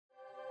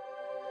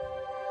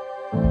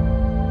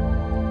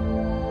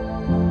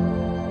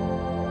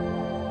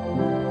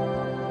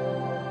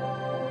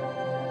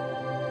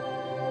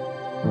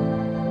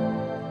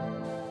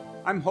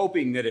I'm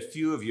hoping that a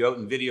few of you out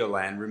in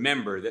Videoland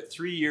remember that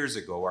 3 years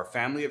ago, our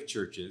family of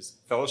churches,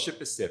 Fellowship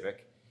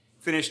Pacific,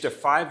 finished a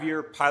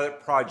 5-year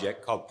pilot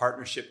project called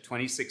Partnership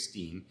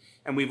 2016,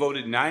 and we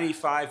voted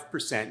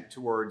 95%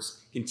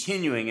 towards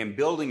continuing and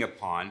building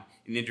upon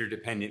an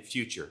interdependent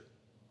future.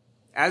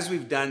 As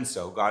we've done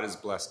so, God has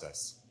blessed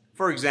us.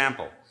 For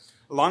example,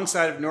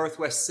 alongside of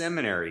Northwest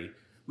Seminary,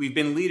 we've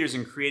been leaders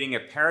in creating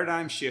a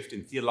paradigm shift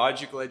in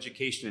theological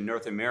education in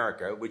North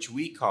America, which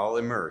we call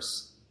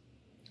Immerse.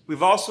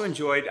 We've also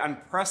enjoyed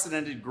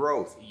unprecedented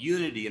growth,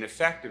 unity, and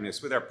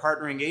effectiveness with our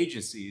partnering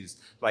agencies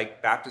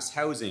like Baptist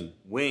Housing,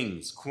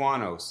 Wings,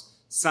 Quanos,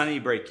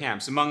 Sunnybreak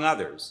Camps, among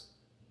others.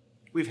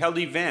 We've held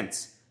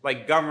events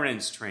like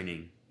governance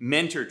training,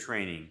 mentor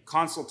training,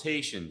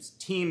 consultations,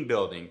 team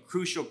building,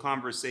 crucial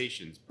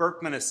conversations,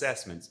 Berkman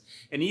assessments,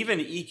 and even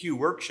EQ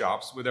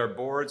workshops with our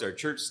boards, our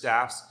church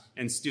staffs,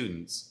 and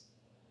students.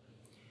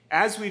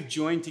 As we've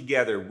joined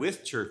together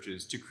with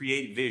churches to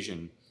create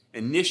vision,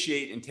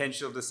 initiate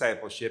intentional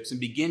discipleships, and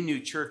begin new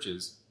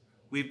churches,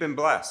 we've been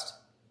blessed.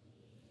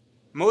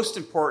 Most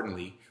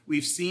importantly,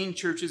 we've seen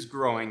churches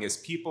growing as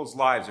people's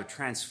lives are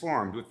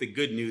transformed with the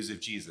good news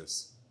of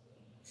Jesus.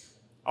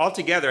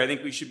 Altogether, I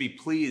think we should be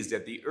pleased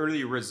at the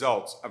early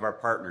results of our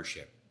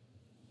partnership.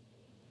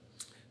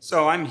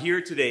 So I'm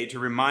here today to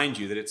remind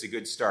you that it's a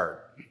good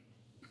start.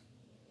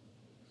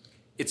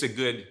 It's a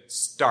good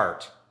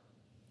start.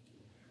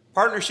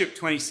 Partnership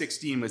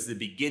 2016 was the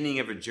beginning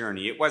of a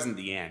journey. It wasn't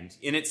the end.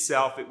 In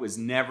itself, it was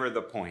never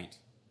the point.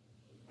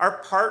 Our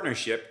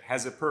partnership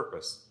has a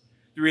purpose.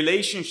 The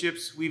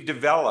relationships we've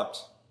developed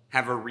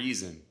have a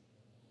reason.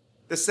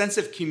 The sense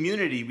of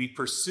community we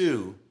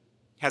pursue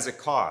has a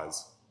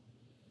cause.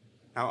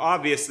 Now,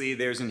 obviously,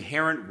 there's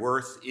inherent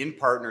worth in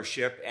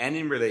partnership and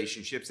in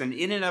relationships, and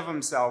in and of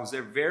themselves,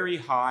 they're very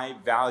high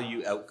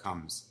value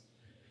outcomes.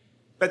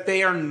 But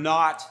they are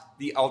not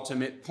the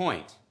ultimate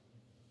point.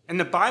 And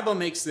the Bible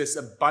makes this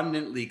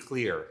abundantly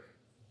clear.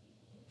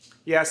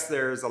 Yes,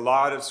 there's a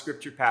lot of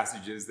scripture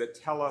passages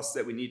that tell us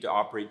that we need to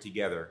operate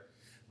together.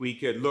 We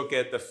could look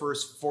at the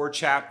first 4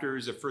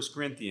 chapters of 1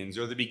 Corinthians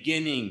or the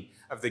beginning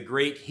of the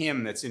great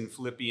hymn that's in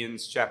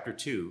Philippians chapter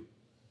 2.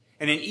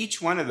 And in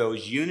each one of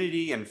those,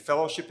 unity and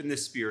fellowship in the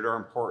Spirit are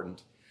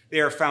important. They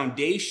are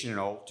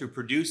foundational to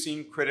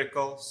producing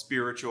critical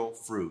spiritual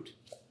fruit.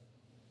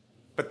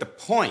 But the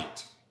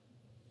point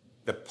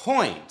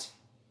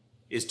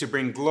is to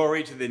bring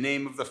glory to the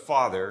name of the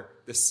Father,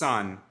 the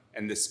Son,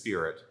 and the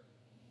Spirit.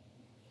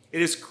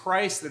 It is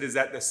Christ that is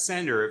at the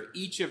center of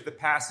each of the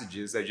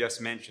passages I just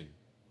mentioned.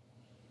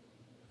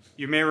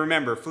 You may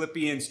remember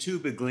Philippians 2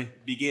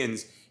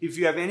 begins, if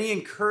you have any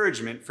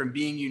encouragement from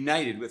being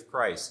united with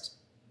Christ.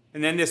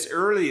 And then this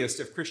earliest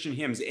of Christian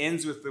hymns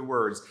ends with the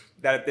words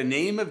that at the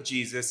name of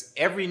Jesus,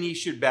 every knee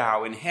should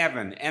bow in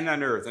heaven and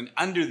on earth and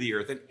under the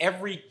earth, and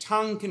every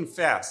tongue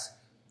confess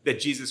that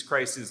Jesus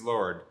Christ is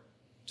Lord,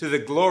 to the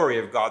glory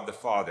of God the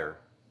Father.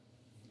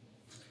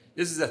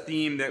 This is a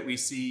theme that we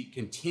see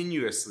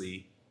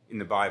continuously in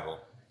the Bible.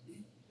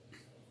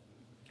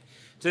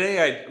 Today,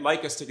 I'd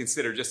like us to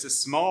consider just a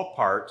small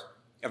part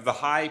of the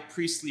high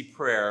priestly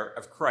prayer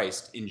of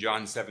Christ in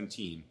John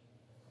 17.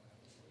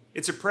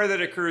 It's a prayer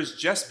that occurs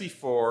just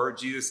before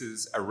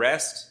Jesus'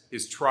 arrest,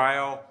 his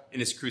trial, and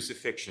his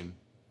crucifixion.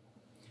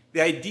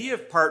 The idea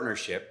of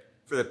partnership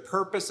for the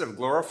purpose of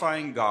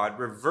glorifying God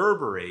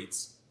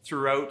reverberates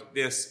throughout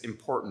this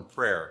important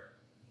prayer.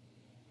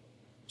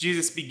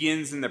 Jesus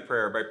begins in the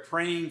prayer by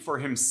praying for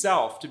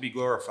himself to be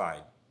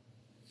glorified.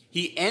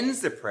 He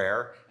ends the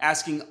prayer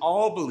asking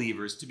all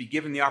believers to be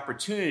given the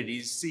opportunity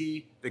to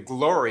see the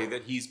glory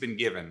that he's been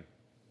given.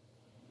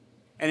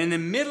 And in the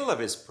middle of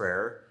his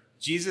prayer,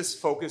 Jesus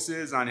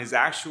focuses on his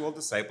actual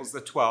disciples, the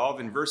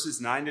 12, in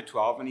verses 9 to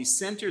 12, and he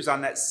centers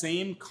on that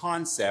same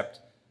concept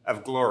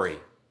of glory.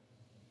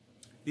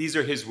 These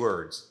are his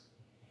words.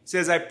 He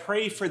says, I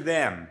pray for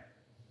them.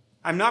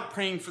 I'm not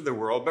praying for the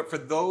world, but for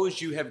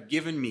those you have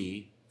given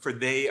me, for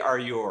they are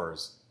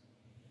yours.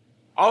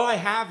 All I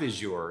have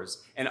is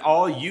yours, and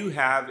all you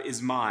have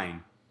is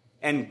mine,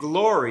 and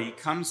glory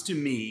comes to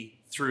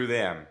me through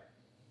them.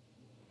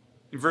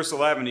 In verse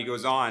 11, he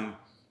goes on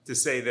to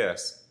say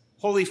this,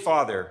 Holy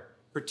Father,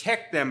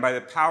 protect them by the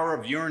power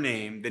of your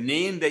name, the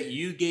name that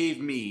you gave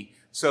me,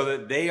 so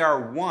that they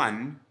are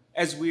one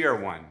as we are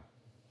one.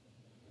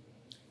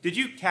 Did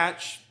you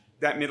catch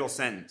that middle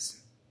sentence?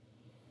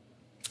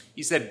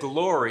 He said,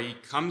 glory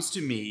comes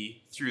to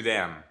me through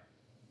them.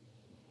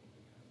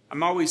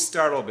 I'm always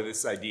startled by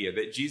this idea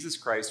that Jesus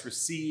Christ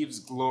receives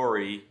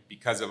glory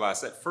because of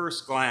us. At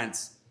first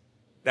glance,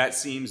 that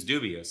seems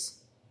dubious.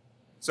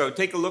 So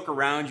take a look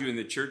around you in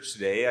the church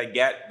today. I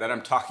get that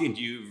I'm talking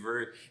to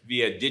you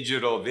via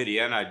digital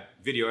video, and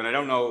I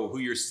don't know who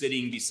you're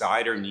sitting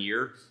beside or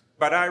near,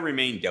 but I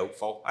remain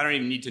doubtful. I don't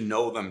even need to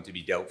know them to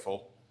be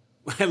doubtful.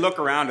 When I look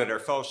around at our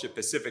Fellowship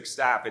Pacific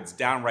staff, it's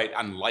downright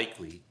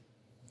unlikely.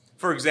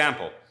 For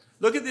example,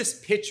 look at this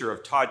picture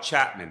of Todd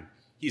Chapman.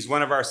 He's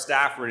one of our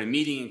staff. We're in a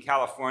meeting in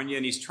California,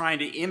 and he's trying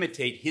to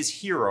imitate his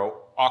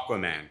hero,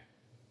 Aquaman.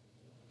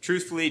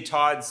 Truthfully,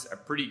 Todd's a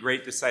pretty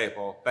great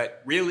disciple,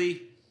 but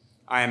really,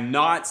 I am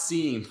not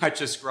seeing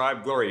much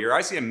ascribed glory here.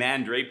 I see a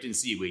man draped in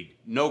seaweed.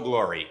 No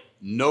glory.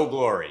 No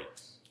glory.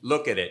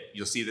 Look at it.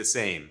 You'll see the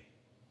same.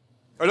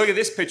 Or look at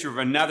this picture of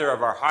another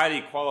of our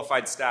highly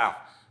qualified staff,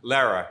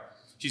 Lara.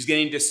 She's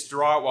getting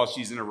distraught while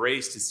she's in a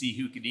race to see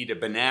who could eat a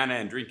banana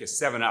and drink a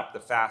 7-Up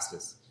the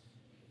fastest.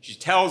 She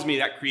tells me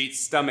that creates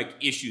stomach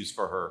issues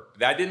for her.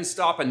 That didn't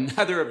stop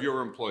another of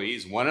your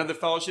employees, one of the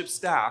fellowship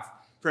staff,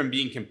 from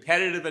being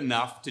competitive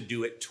enough to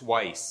do it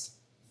twice.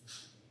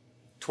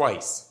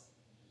 Twice.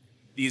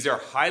 These are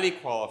highly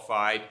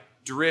qualified,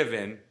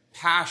 driven,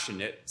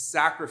 passionate,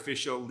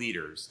 sacrificial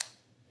leaders.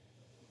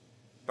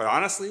 But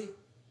honestly,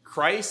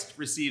 Christ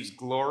receives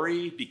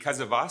glory because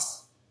of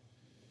us?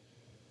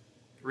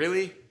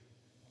 Really?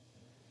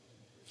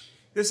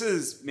 This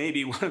is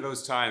maybe one of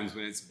those times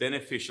when it's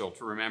beneficial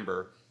to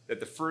remember that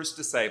the first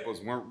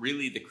disciples weren't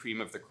really the cream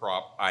of the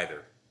crop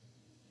either.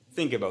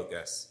 Think about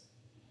this.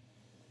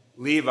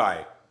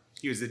 Levi,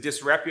 he was a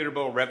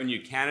disreputable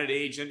Revenue Canada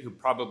agent who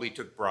probably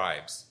took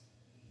bribes.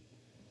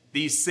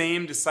 These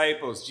same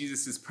disciples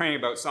Jesus is praying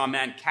about saw a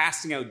man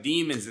casting out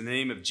demons in the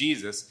name of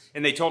Jesus,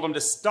 and they told him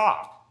to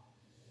stop.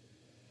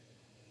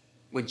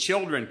 When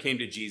children came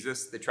to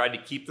Jesus, they tried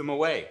to keep them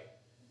away.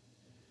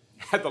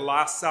 At the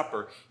Last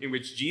Supper, in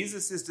which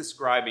Jesus is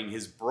describing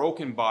his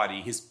broken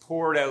body, his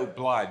poured out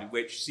blood,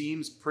 which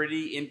seems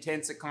pretty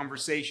intense a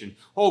conversation,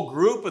 a whole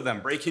group of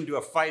them break into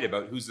a fight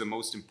about who's the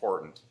most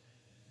important.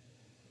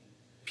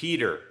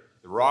 Peter,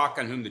 the rock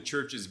on whom the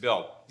church is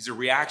built, he's a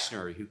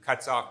reactionary who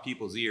cuts off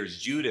people's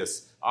ears.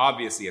 Judas,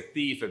 obviously a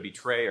thief, a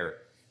betrayer.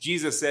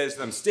 Jesus says to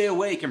them, stay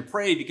awake and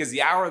pray because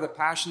the hour of the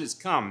passion has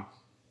come,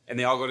 and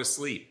they all go to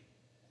sleep.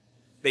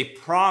 They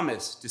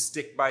promise to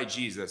stick by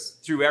Jesus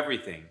through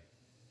everything,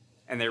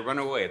 and they run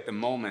away at the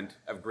moment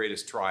of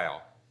greatest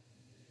trial.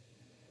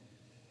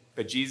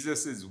 But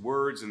Jesus'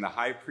 words in the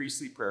high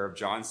priestly prayer of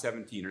John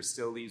 17 are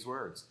still these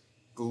words.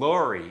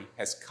 Glory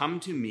has come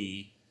to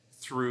me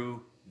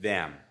through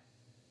them.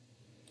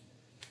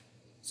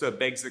 So it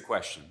begs the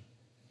question,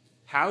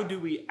 how do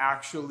we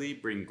actually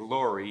bring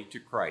glory to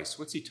Christ?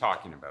 What's he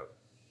talking about?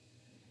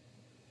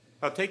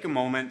 I'll take a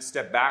moment,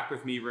 step back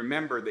with me,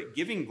 remember that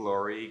giving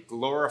glory,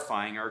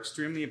 glorifying are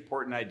extremely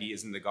important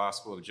ideas in the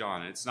Gospel of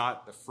John, and it's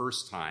not the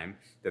first time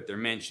that they're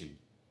mentioned.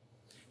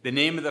 The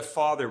name of the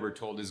Father, we're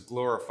told, is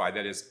glorified,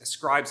 that is,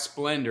 ascribed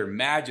splendor,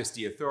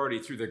 majesty, authority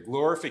through the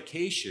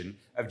glorification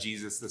of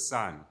Jesus the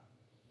Son.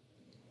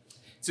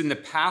 It's in the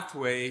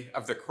pathway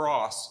of the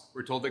cross,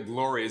 we're told that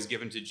glory is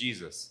given to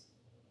Jesus.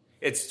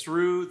 It's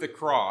through the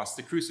cross,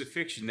 the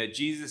crucifixion, that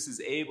Jesus is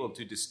able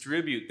to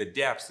distribute the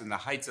depths and the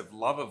heights of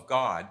love of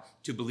God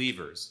to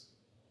believers.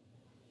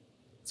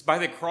 It's by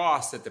the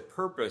cross that the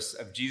purpose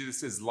of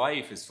Jesus'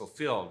 life is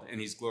fulfilled and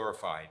he's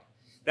glorified.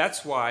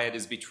 That's why at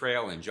his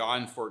betrayal in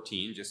John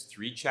 14, just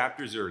 3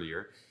 chapters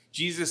earlier,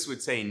 Jesus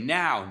would say,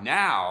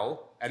 now,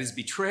 at his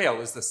betrayal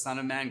is the Son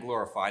of Man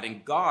glorified,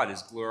 and God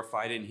is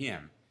glorified in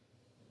him.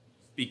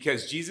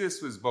 Because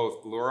Jesus was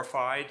both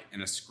glorified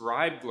and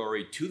ascribed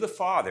glory to the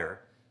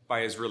Father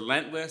by his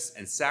relentless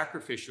and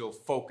sacrificial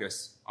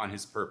focus on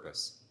his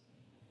purpose.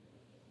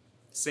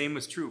 The same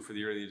was true for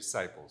the early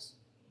disciples.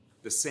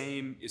 The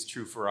same is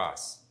true for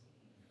us.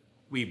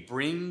 We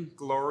bring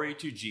glory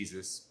to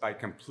Jesus by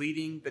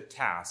completing the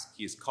task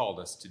he has called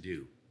us to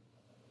do.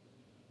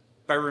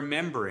 By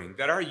remembering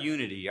that our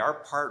unity, our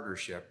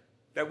partnership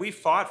that we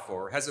fought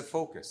for has a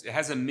focus, it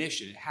has a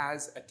mission, it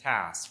has a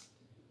task.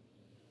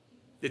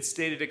 It's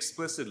stated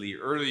explicitly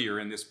earlier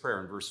in this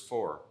prayer in verse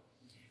 4.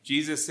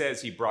 Jesus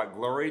says he brought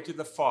glory to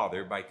the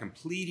Father by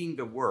completing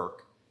the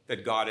work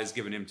that God has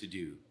given him to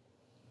do.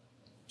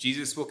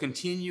 Jesus will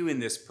continue in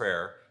this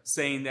prayer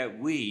saying that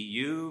we,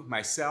 you,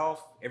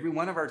 myself, every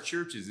one of our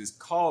churches is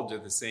called to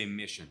the same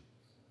mission.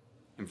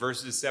 In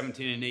verses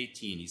 17 and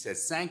 18, he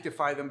says,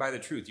 sanctify them by the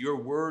truth. Your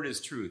word is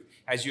truth.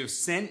 As you have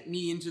sent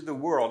me into the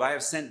world, I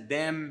have sent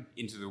them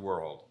into the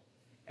world.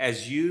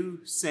 As you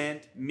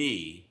sent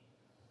me,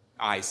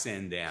 I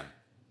send them.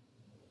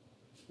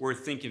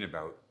 Worth thinking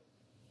about.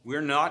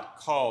 We're not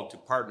called to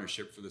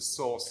partnership for the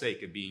sole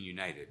sake of being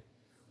united.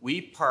 We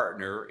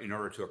partner in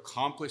order to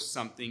accomplish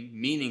something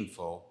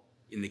meaningful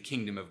in the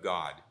kingdom of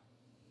God.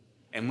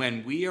 And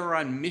when we are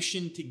on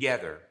mission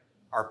together,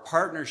 our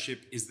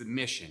partnership is the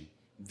mission,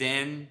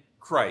 then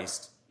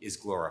Christ is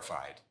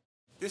glorified.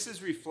 This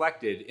is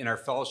reflected in our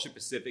Fellowship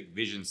Pacific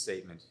vision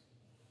statement,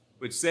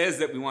 which says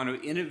that we want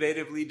to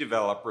innovatively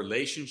develop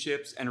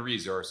relationships and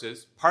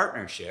resources,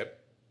 partnership,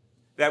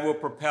 that will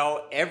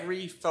propel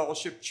every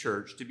fellowship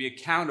church to be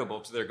accountable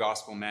to their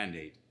gospel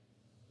mandate.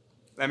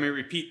 Let me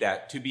repeat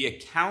that, to be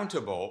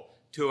accountable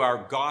to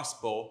our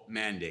gospel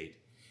mandate.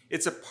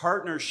 It's a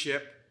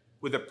partnership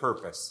with a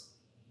purpose,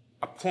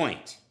 a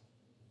point.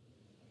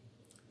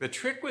 The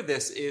trick with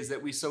this is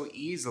that we so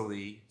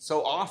easily,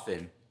 so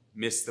often,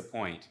 miss the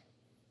point.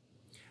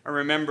 I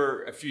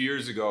remember a few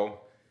years ago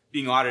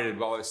being audited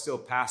while I was still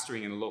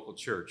pastoring in a local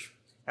church.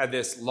 I had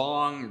this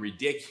long,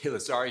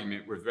 ridiculous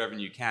argument with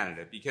Revenue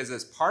Canada because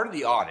as part of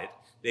the audit,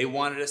 They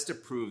wanted us to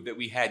prove that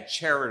we had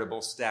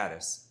charitable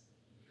status.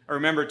 I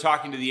remember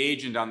talking to the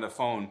agent on the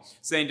phone,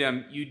 saying to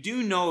him, you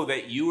do know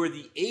that you are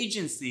the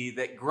agency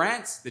that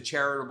grants the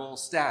charitable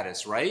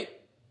status, right?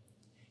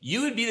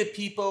 You would be the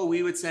people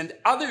we would send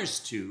others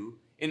to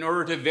in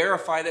order to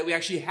verify that we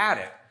actually had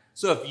it.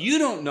 So if you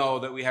don't know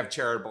that we have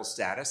charitable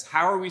status,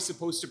 how are we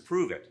supposed to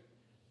prove it?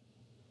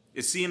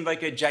 It seemed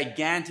like a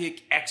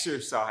gigantic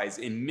exercise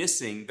in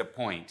missing the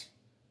point.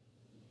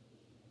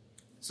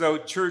 So,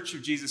 Church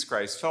of Jesus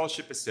Christ,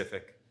 Fellowship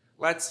Pacific,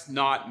 let's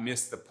not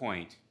miss the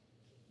point.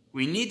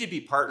 We need to be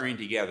partnering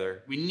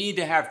together. We need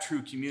to have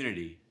true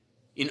community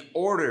in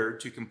order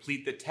to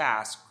complete the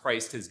task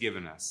Christ has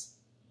given us.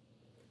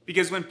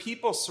 Because when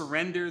people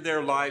surrender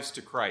their lives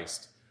to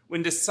Christ,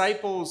 when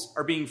disciples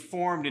are being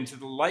formed into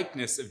the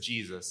likeness of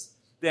Jesus,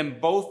 then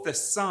both the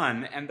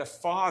Son and the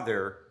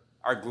Father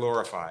are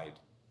glorified.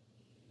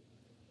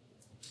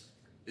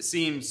 It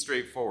seems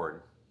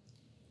straightforward,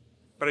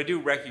 but I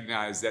do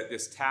recognize that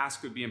this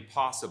task would be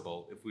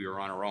impossible if we were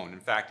on our own. In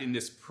fact, in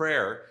this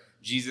prayer,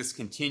 Jesus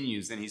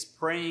continues, and he's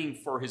praying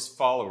for his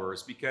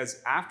followers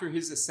because after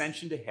his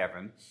ascension to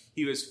heaven,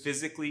 he was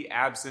physically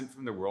absent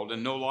from the world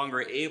and no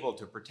longer able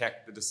to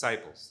protect the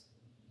disciples.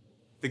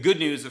 The good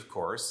news, of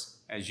course,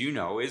 as you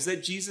know, is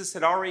that Jesus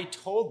had already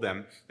told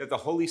them that the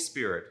Holy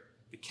Spirit,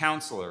 the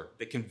counselor,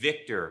 the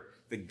convictor,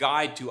 the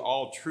guide to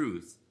all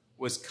truth,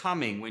 was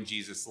coming when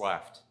Jesus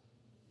left.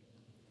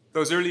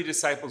 Those early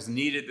disciples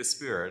needed the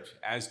Spirit,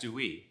 as do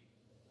we,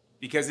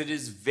 because it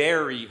is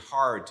very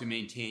hard to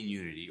maintain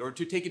unity or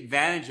to take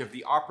advantage of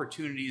the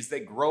opportunities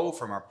that grow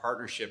from our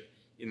partnership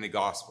in the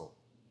gospel.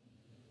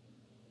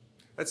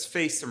 Let's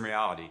face some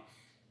reality.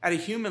 At a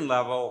human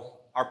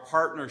level, our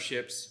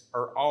partnerships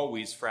are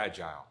always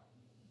fragile.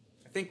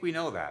 I think we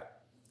know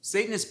that.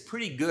 Satan is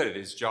pretty good at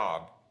his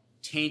job,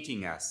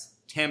 tainting us,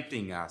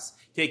 tempting us,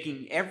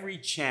 taking every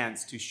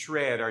chance to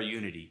shred our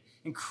unity,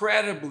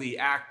 incredibly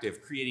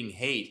active, creating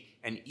hate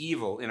and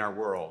evil in our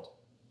world.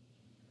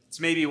 It's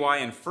maybe why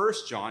in 1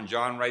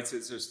 John writes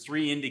that there's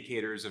 3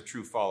 indicators of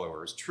true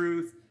followers: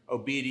 truth,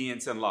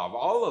 obedience, and love,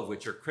 all of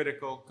which are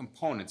critical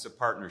components of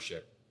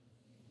partnership.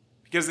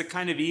 Because the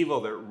kind of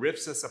evil that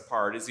rips us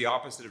apart is the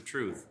opposite of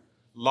truth: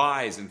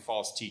 lies and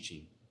false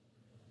teaching.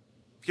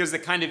 Because the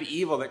kind of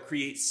evil that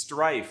creates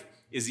strife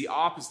is the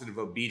opposite of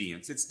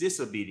obedience: it's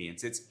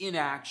disobedience, it's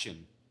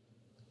inaction.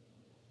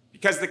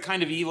 Because the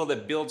kind of evil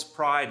that builds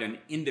pride and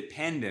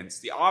independence,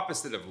 the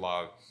opposite of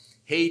love: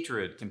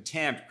 hatred,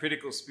 contempt,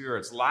 critical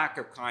spirits, lack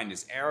of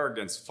kindness,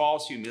 arrogance,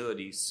 false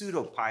humility,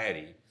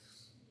 pseudo-piety.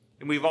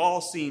 And we've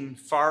all seen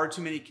far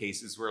too many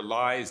cases where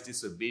lies,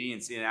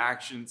 disobedience,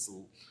 inactions,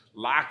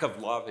 lack of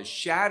love has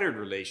shattered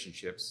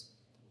relationships,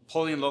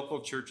 pulling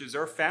local churches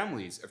or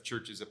families of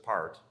churches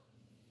apart.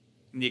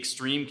 In the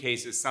extreme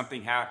cases,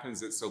 something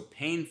happens that's so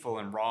painful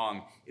and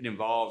wrong, it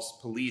involves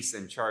police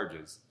and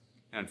charges.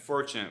 And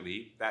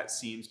unfortunately, that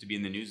seems to be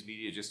in the news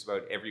media just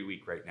about every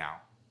week right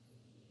now.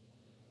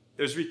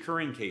 There's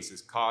recurring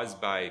cases caused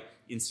by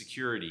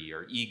insecurity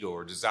or ego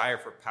or desire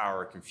for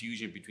power,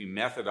 confusion between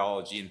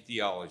methodology and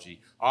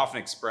theology,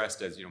 often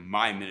expressed as,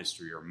 my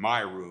ministry or my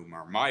room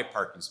or my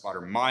parking spot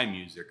or my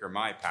music or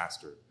my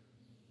pastor.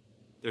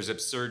 There's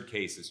absurd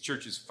cases,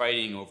 churches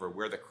fighting over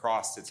where the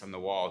cross sits on the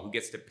wall, who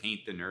gets to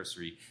paint the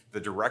nursery, the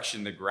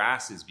direction the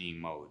grass is being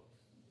mowed.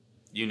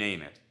 You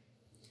name it.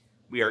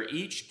 We are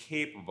each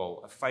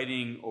capable of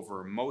fighting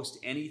over most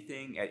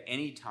anything at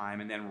any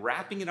time and then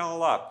wrapping it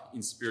all up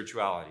in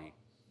spirituality.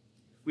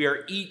 We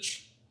are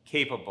each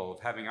capable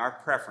of having our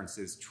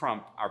preferences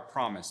trump our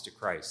promise to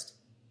Christ.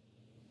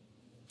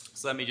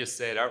 So let me just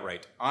say it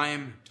outright.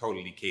 I'm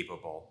totally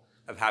capable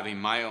of having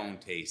my own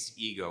taste,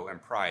 ego,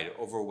 and pride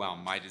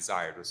overwhelm my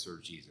desire to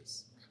serve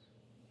Jesus.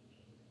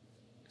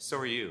 So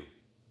are you.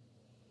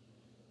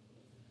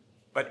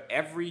 But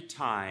every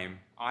time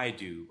I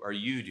do or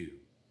you do,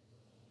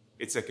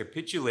 it's a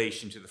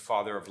capitulation to the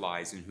father of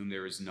lies in whom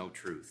there is no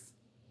truth.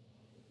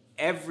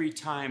 Every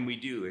time we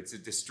do, it's a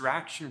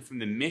distraction from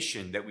the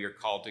mission that we are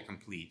called to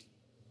complete.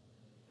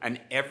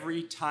 And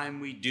every time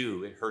we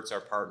do, it hurts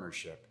our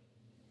partnership.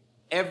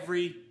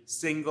 Every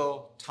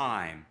single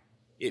time,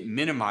 it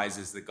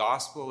minimizes the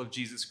gospel of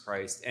Jesus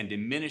Christ and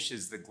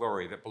diminishes the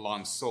glory that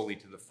belongs solely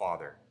to the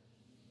Father.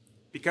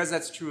 Because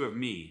that's true of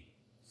me.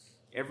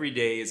 Every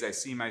day as I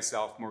see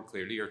myself more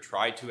clearly, or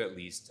try to at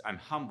least, I'm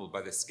humbled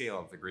by the scale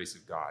of the grace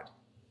of God.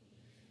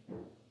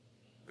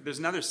 But there's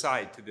another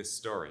side to this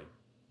story.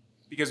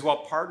 Because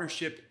while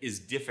partnership is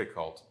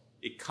difficult,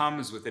 it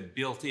comes with a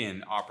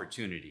built-in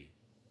opportunity.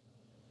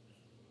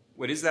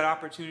 What is that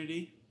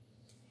opportunity?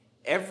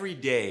 Every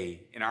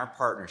day in our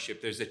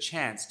partnership, there's a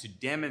chance to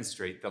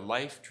demonstrate the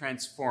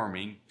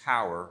life-transforming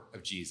power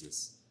of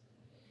Jesus.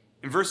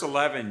 In verse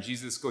 11,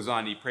 Jesus goes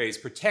on, he prays,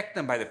 "Protect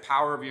them by the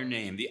power of your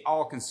name, the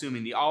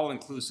all-consuming, the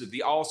all-inclusive,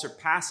 the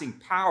all-surpassing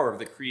power of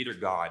the Creator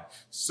God,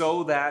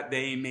 so that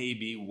they may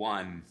be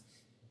one."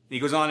 And he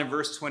goes on in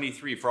verse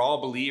 23, for all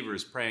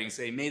believers praying,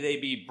 say, "May they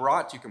be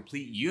brought to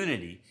complete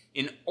unity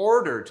in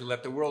order to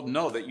let the world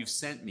know that you've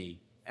sent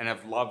me and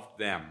have loved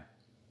them."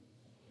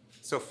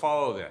 So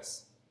follow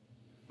this.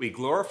 We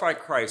glorify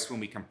Christ when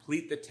we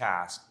complete the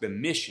task, the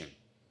mission,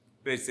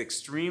 but it's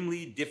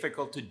extremely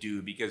difficult to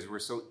do because we're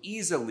so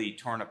easily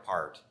torn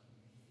apart.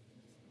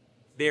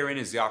 Therein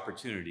is the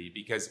opportunity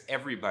because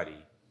every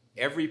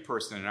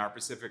person in our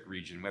Pacific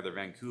region, whether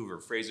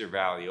Vancouver, Fraser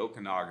Valley,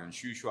 Okanagan,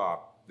 Shuswap,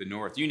 the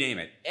North, you name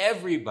it,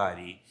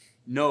 everybody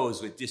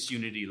knows what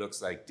disunity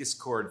looks like,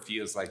 discord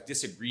feels like,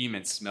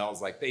 disagreement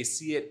smells like. They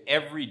see it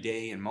every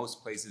day in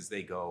most places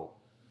they go.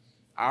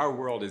 Our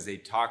world is a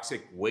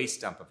toxic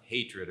waste dump of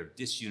hatred, of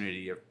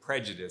disunity, of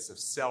prejudice, of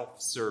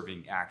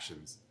self-serving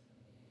actions.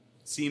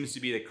 It seems to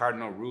be the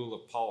cardinal rule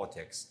of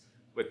politics,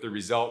 with the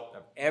result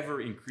of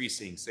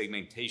ever-increasing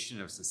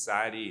segmentation of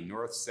society,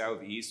 north,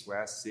 south, east,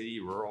 west, city,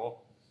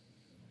 rural.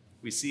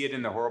 We see it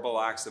in the horrible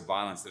acts of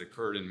violence that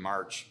occurred in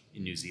March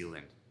in New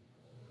Zealand.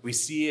 We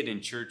see it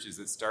in churches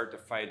that start to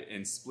fight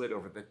and split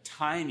over the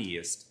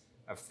tiniest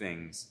of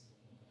things.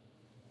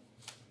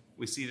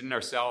 We see it in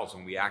ourselves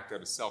when we act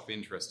out of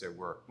self-interest at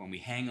work, when we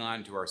hang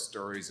on to our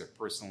stories of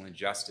personal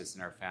injustice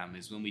in our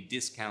families, when we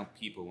discount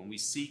people, when we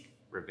seek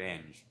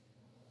revenge.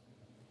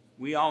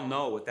 We all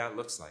know what that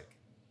looks like.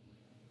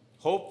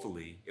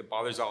 Hopefully, it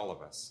bothers all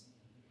of us.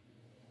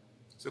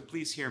 So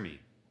please hear me.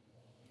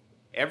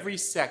 Every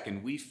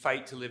second we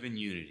fight to live in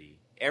unity,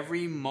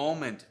 every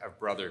moment of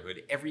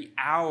brotherhood, every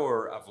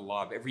hour of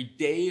love, every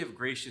day of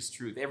gracious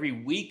truth, every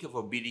week of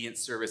obedient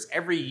service,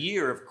 every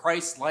year of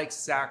Christ-like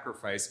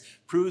sacrifice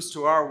proves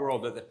to our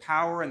world that the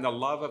power and the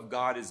love of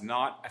God is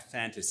not a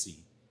fantasy.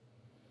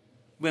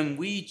 When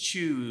we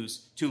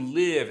choose to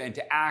live and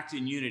to act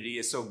in unity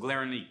is so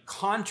glaringly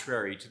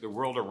contrary to the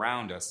world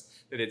around us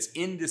that it's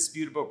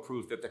indisputable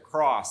proof that the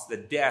cross, the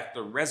death,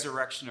 the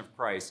resurrection of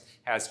Christ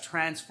has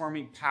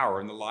transforming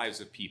power in the lives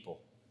of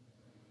people.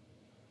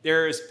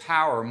 There is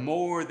power,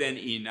 more than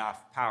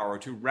enough power,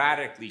 to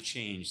radically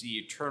change the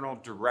eternal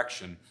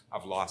direction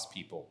of lost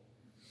people.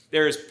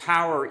 There is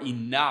power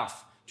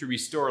enough to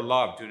restore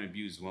love to an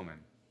abused woman.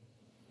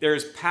 There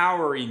is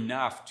power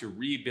enough to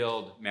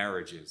rebuild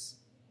marriages.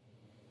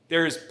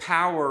 There is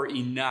power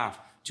enough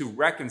to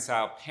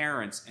reconcile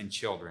parents and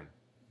children.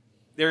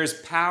 There is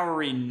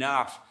power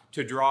enough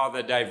to draw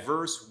the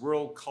diverse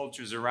world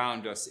cultures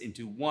around us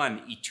into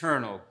one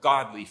eternal,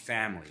 godly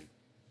family.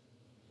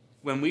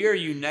 When we are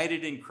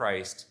united in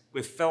Christ,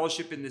 with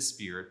fellowship in the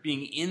Spirit,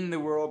 being in the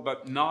world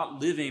but not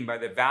living by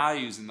the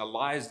values and the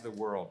lives of the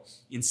world,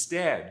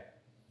 instead,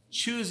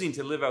 choosing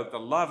to live out the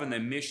love and the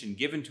mission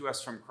given to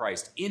us from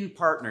Christ in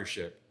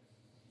partnership,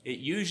 it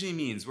usually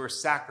means we're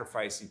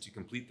sacrificing to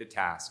complete the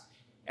task.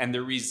 And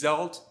the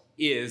result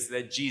is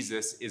that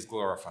Jesus is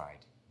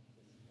glorified.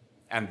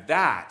 And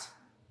that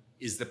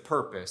is the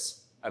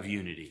purpose of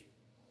unity.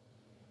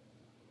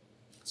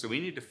 So we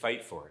need to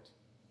fight for it.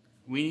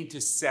 We need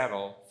to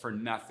settle for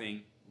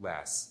nothing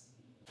less.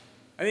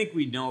 I think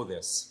we know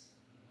this.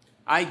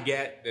 I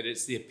get that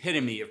it's the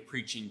epitome of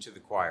preaching to the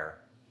choir.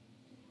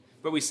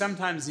 But we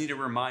sometimes need a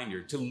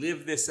reminder to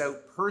live this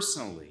out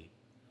personally,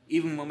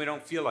 even when we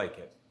don't feel like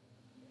it.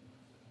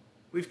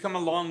 We've come a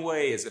long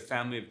way as a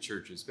family of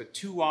churches, but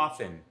too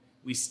often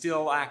we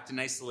still act in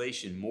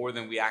isolation more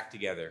than we act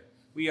together.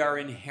 We are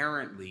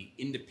inherently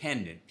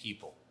independent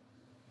people.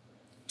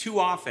 Too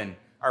often,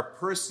 our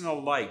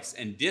personal likes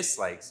and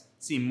dislikes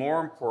seem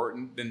more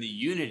important than the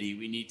unity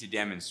we need to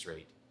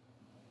demonstrate.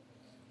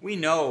 We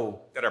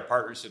know that our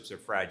partnerships are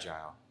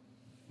fragile.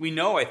 We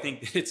know, I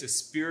think, that it's a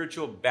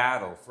spiritual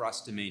battle for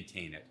us to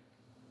maintain it.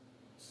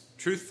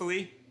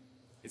 Truthfully,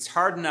 it's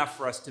hard enough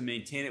for us to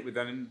maintain it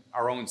within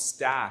our own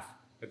staff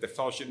at the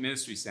Fellowship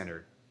Ministry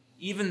Center,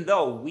 even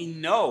though we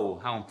know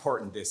how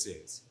important this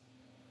is.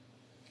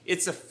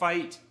 It's a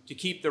fight to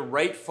keep the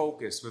right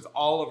focus with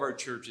all of our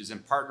churches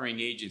and partnering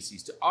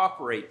agencies to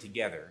operate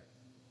together.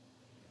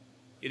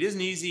 It isn't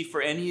easy for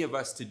any of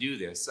us to do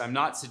this. I'm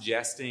not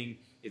suggesting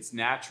it's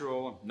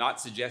natural, I'm not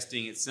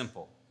suggesting it's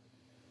simple.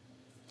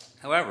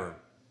 However,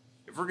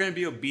 if we're going to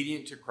be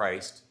obedient to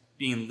Christ,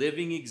 being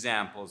living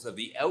examples of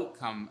the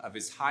outcome of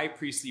his high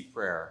priestly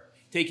prayer,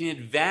 taking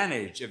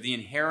advantage of the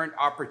inherent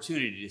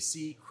opportunity to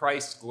see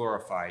Christ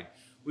glorified,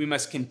 we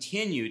must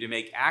continue to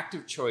make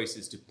active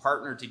choices to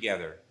partner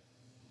together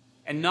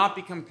and not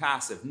become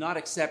passive, not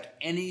accept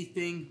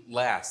anything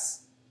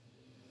less.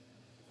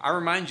 I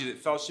remind you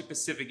that Fellowship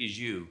Pacific is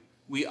you.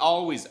 We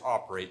always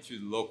operate through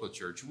the local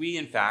church. We,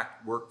 in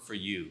fact, work for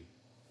you.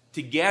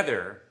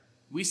 Together,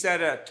 we set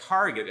a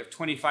target of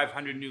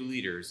 2,500 new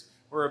leaders.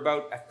 We're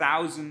about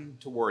 1,000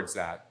 towards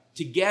that.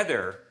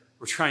 Together,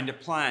 we're trying to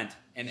plant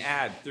and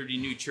add 30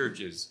 new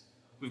churches.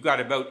 We've got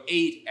about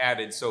 8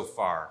 added so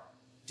far.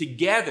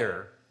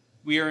 Together,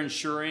 we are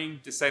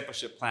ensuring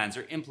discipleship plans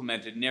are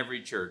implemented in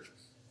every church,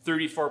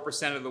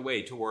 34% of the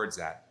way towards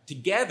that.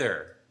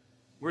 Together,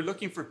 we're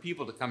looking for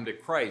people to come to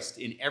Christ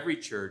in every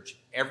church,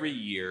 every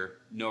year,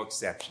 no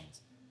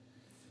exceptions.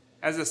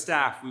 As a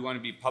staff, we want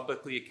to be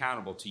publicly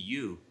accountable to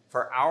you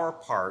for our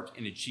part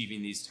in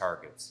achieving these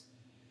targets.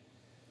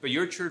 But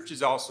your church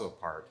is also a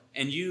part,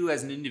 and you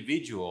as an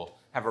individual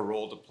have a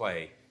role to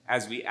play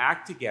as we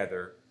act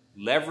together,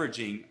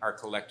 leveraging our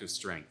collective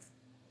strength.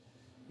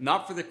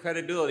 Not for the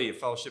credibility of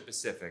Fellowship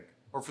Pacific,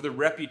 or for the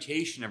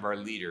reputation of our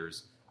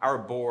leaders, our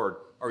board,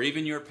 or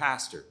even your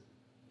pastor.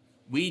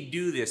 We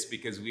do this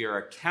because we are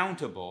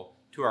accountable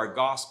to our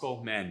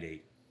gospel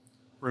mandate,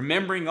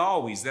 remembering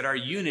always that our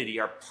unity,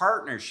 our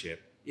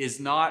partnership, is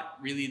not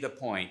really the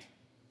point.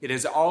 It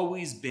has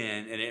always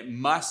been, and it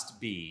must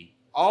be,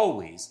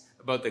 always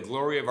about the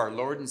glory of our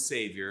Lord and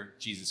Savior,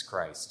 Jesus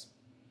Christ.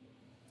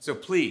 So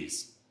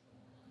please,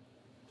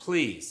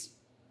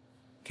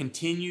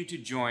 continue to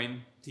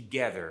join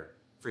together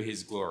for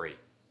his glory.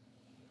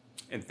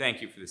 And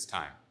thank you for this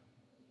time.